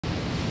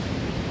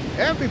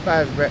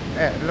Everybody's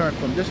learned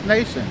from this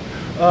nation.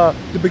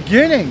 The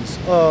beginnings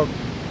of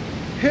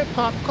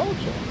hip-hop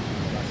culture.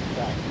 That's a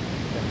fact.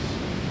 Yes.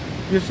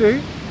 You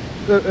see?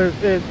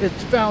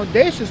 Its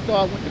foundation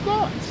started with the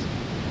gods.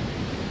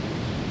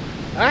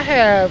 I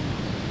have,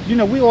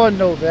 we all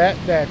know that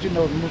most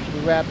of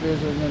the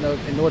rappers,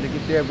 in order to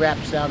get their rap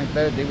sounding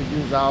better, they would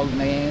use our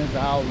names,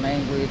 our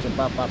language, and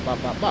blah, blah, blah,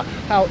 blah, blah.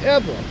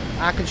 However,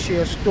 I can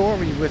share a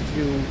story with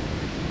you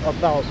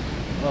about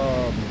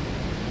the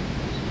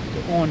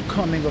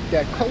oncoming of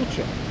that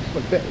culture.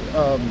 But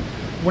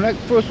when I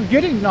first was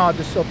getting knowledge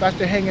of self, I used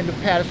to hang in the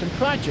Patterson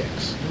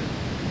projects.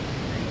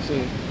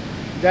 See,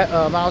 that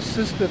our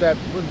sister that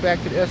went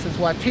back to the Essence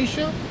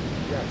Watisha,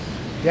 Yes.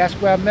 that's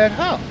where I met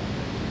her.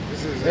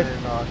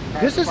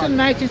 This is in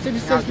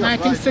 1966,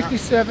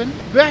 1967,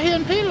 right here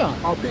in Pelon.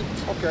 Oh,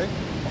 okay.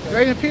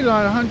 Right in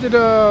Pelon,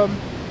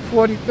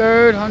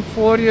 143rd,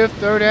 140th,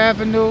 3rd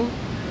Avenue. Okay.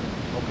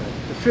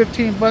 The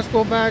 15 bus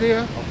go by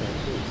there. Okay,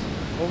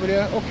 please. Over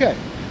there? Okay.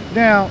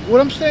 Now, what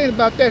I'm saying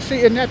about that,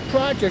 see, in that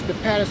project, the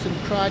Patterson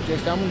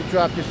projects, I'm going to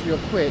drop this real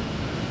quick,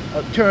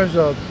 in terms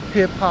of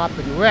hip-hop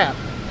and rap.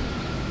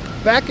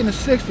 Back in the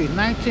 60s,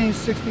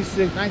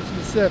 1966,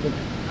 1967,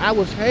 I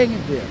was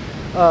hanging there.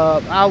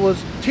 I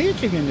was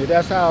teaching in there.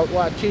 That's how I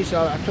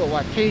taught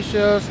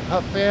Watishas,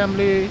 her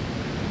family,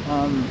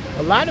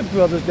 a lot of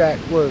brothers that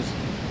was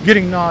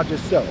getting knowledge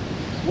itself.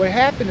 What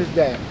happened is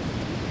that,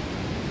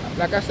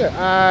 like I said,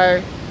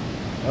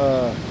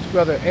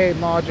 brother A.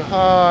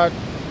 Marjahad,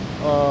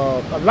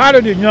 a lot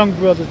of the young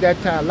brothers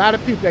that time, a lot of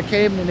people that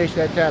came in the nation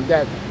that time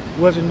that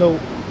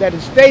that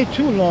had stayed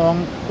too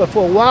long, but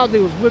for a while they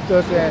was with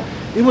us, and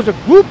it was a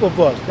group of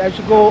us that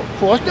should go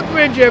across the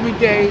bridge every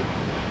day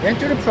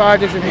into the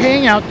projects and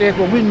hang out there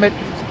where we met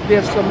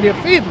some of their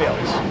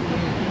females.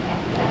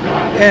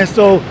 And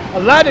so a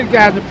lot of the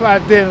guys in the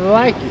project didn't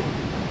like it.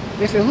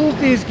 They said, who's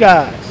these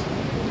guys?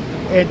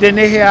 And then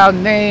they hear our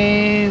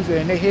names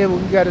and they hear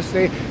what we got to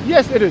say.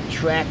 Yes, it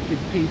attracted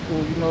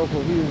people,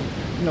 because we was,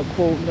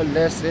 quoting the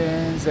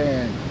lessons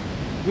and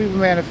we were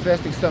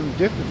manifesting something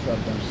different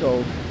from them.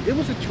 So it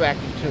was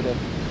attractive to them.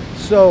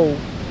 So,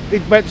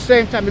 but at the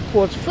same time, it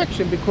caused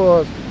friction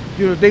because,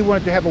 they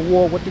wanted to have a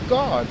war with the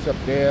guards up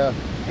there.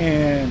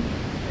 And,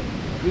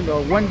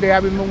 one day, I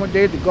remember one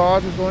day the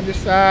guards was on this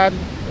side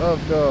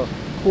of the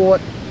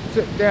court,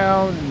 sit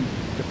down, and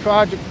the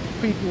project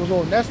people was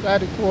on that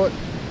side of the court.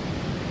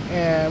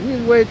 And we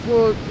was waiting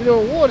for,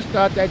 a war to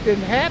start. That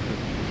didn't happen.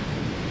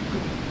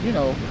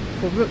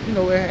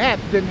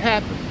 Didn't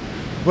happen.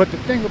 But the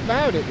thing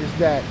about it is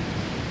that,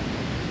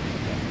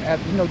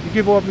 to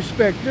give all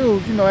respect due,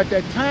 at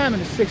that time in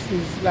the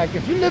 60s, like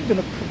if you lived in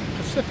a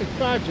Pacific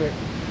project,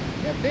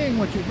 if they ain't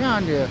want you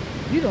around there,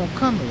 you don't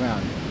come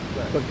around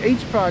there. Because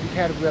each project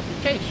had a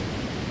reputation.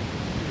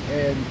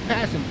 And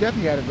Patterson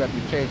definitely had a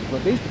reputation,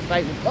 but they used to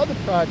fight with other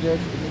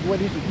projects, and what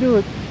they used to do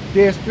is,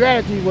 their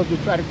strategy was to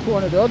try to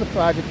corner the other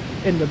project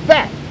in the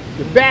back.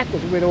 The back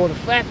was where all the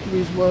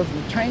factories was,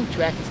 and the train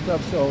tracks and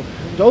stuff, so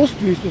those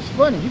streets was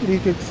funny. You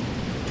could get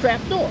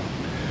trapped off.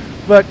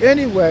 But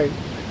anyway,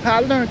 I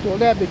learned all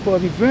that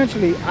because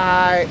eventually we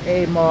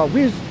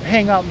just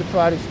hang out in the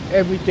projects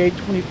every day,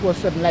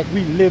 24/7, like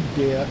we lived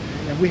there,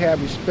 and we had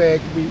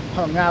respect. We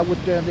hung out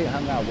with them, they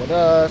hung out with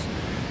us,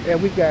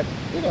 and we got,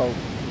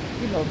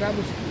 that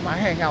was my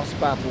hangout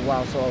spot for a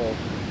while, so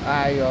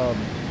I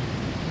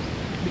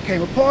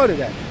became a part of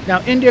that. Now,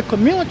 in their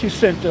community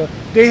center,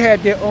 they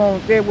had their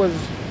own,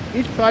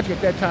 each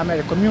project at that time had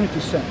a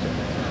community center.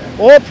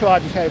 All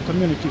projects had a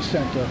community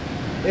center.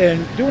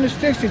 And during the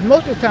 60s,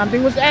 most of the time, they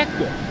was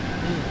active.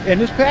 And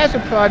this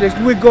Patterson project,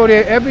 we'd go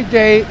there every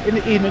day in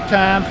the evening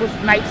time for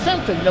night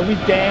center. We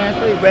dance,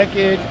 play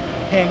records,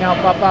 hang out,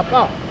 blah, blah,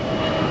 blah.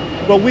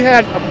 But we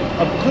had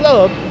a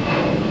club,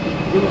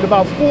 it was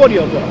about 40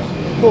 of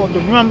us, called the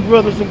Rum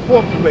Brothers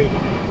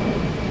Incorporated.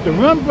 The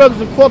Rum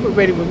Brothers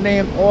Incorporated was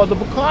named all the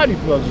Bacardi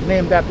brothers,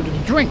 named after the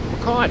drink,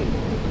 Bacardi.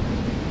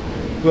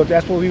 Well,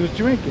 that's what we was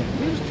drinking.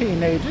 We was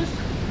teenagers.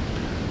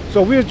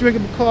 So we was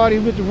drinking Bacardi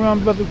with the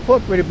Rum Brothers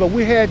Incorporated, but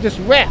we had this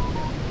record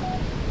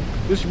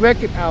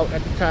out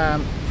at the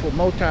time for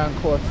Motown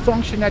called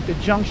Function at the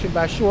Junction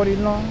by Shorty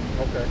Long.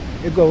 Okay.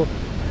 It go,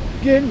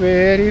 get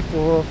ready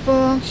for a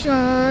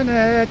function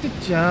at the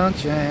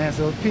junction,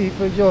 so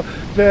people, you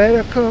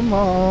better come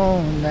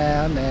on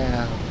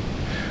now.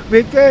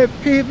 We got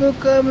people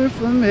coming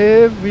from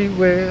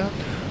everywhere,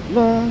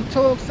 long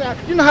talks out,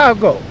 you know how it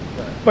go.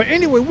 But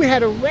anyway, we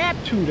had a rap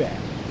to that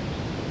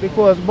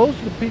because most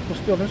of the people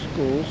still in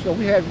school, so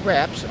we had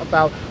raps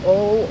about,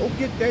 oh,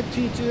 get that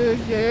teacher,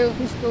 yeah,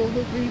 who stole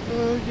the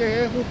reefer,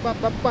 yeah, who ba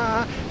ba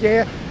ba,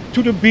 yeah,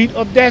 to the beat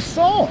of that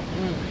song.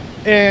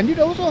 And it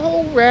was a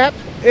whole rap,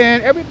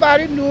 and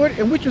everybody knew it,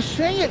 and we could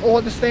sing it all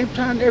at the same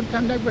time. Every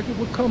time that record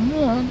would come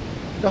on,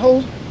 the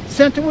whole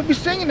center would be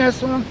singing that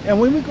song. And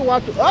when we go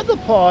out to other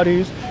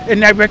parties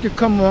and that record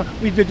come on,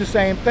 we did the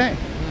same thing.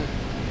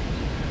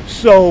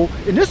 So,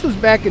 and this was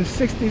back in the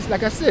 60s,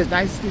 like I said,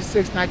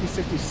 1966,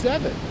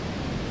 1967,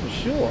 for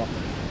sure.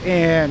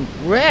 And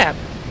rap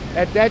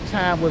at that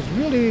time was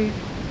really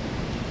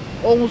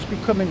almost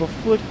becoming a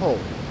foothold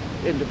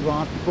in the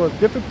Bronx because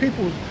different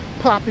people was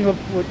popping up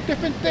with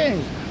different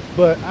things.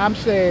 But I'm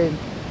saying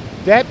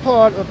that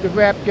part of the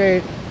rap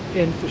game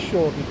in for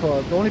sure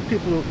because the only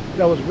people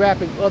that was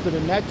rapping other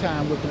than that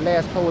time was the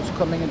last poets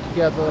coming in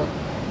together,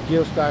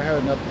 Gil Scott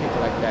Heard and other people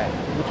like that,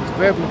 which was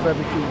very, very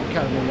few to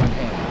count on one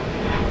hand.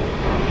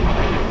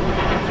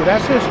 So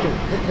that's history.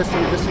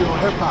 History on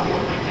hip hop.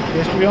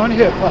 History on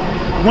hip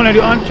hop. One of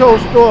the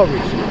untold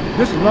stories.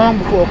 This is long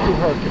before Kool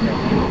Herc came in.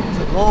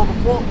 It's long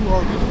before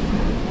Kool Herc.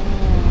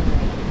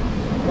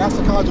 That's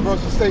a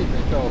controversial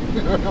statement, though.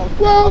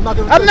 Well,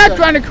 I'm not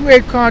trying to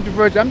create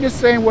controversy. I'm just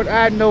saying what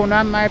I know, and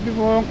I might be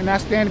wrong, and I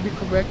stand to be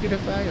corrected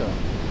if I am.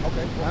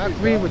 Okay. I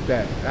agree with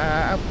that.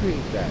 I agree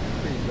with that.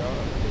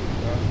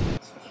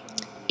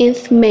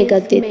 If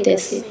Mecca did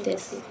this.